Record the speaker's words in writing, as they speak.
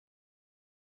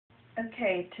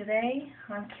Okay, today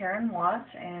I'm Karen Watts,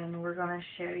 and we're going to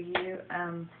show you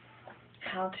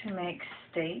how to make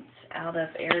states out of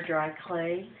air dry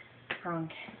clay from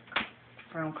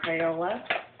Crayola.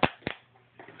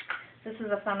 This is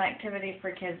a fun activity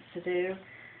for kids to do.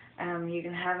 You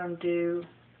can have them do,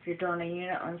 if you're doing a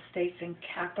unit on states and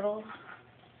capitals,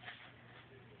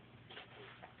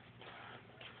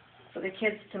 for the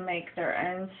kids to make their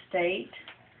own state.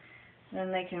 Then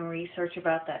they can research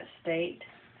about that state.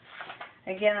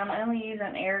 Again, I'm only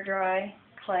using air dry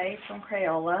clay from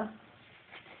Crayola.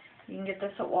 You can get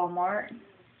this at Walmart.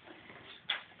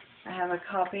 I have a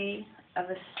copy of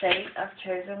the state I've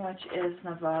chosen, which is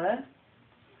Nevada.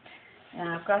 And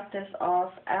I've got this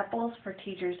off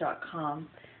applesforteachers.com.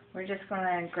 We're just going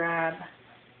to grab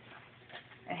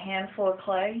a handful of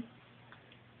clay.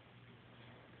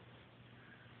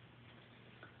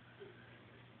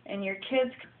 And your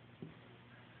kids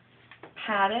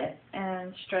pat it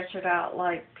and stretch it out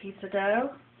like pizza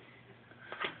dough,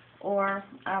 or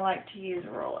I like to use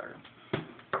a roller.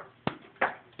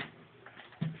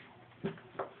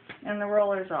 And the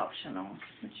roller is optional,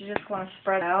 but you just want to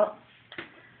spread out.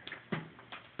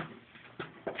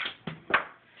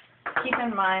 Keep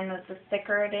in mind that the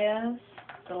thicker it is,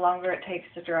 the longer it takes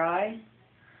to dry.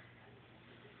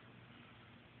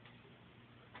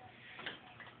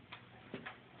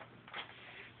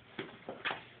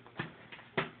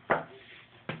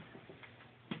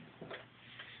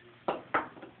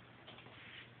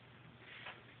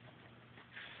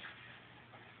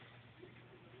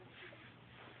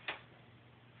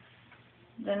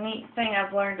 The neat thing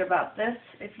I've learned about this,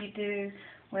 if you do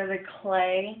where the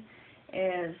clay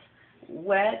is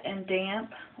wet and damp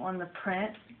on the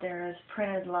print, there is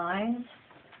printed lines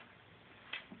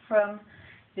from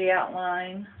the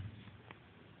outline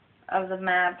of the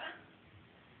map,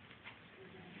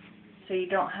 so you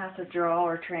don't have to draw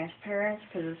or transparent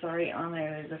because it's already on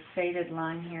there. There's a faded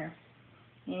line here.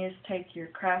 You just take your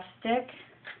craft stick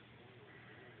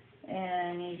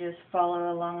and you just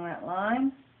follow along that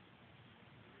line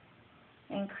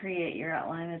and create your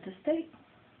outline of the state.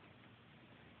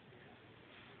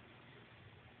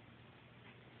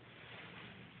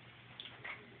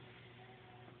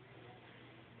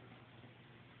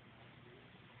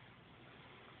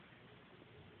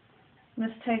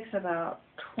 This takes about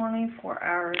 24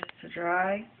 hours to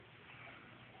dry.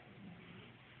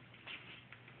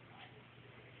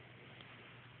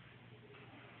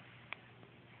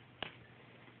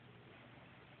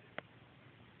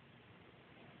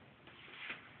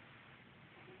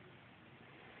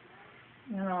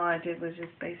 And all I did was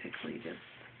just basically just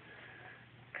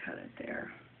cut it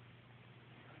there.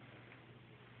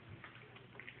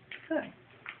 So,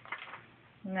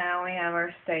 now we have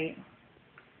our state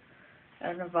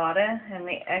of Nevada, and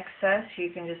the excess you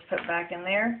can just put back in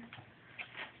there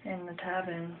in the tub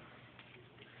and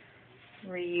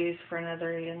reuse for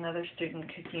another student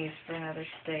could use for another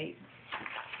state.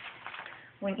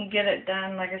 When you get it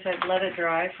done, like I said, let it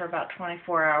dry for about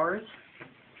 24 hours.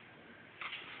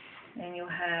 And you'll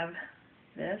have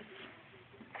this.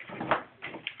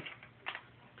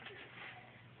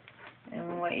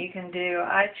 And what you can do,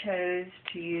 I chose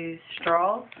to use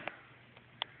straws.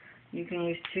 You can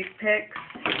use toothpicks.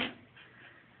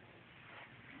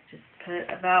 Just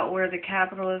put about where the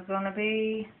capital is going to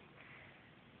be.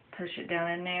 Push it down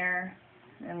in there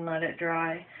and let it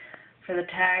dry. For the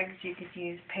tags, you could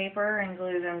use paper and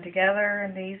glue them together.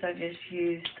 And these I just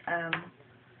used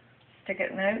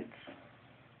stick-it notes.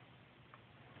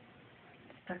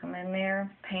 Stuck them in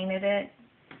there, painted it,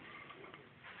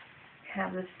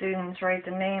 have the students write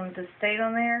the name of the state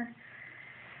on there,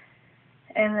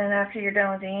 and then after you're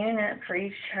done with the unit, for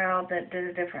each child that did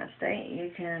a different state,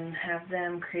 you can have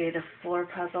them create a floor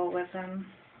puzzle with them,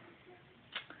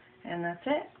 and that's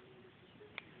it.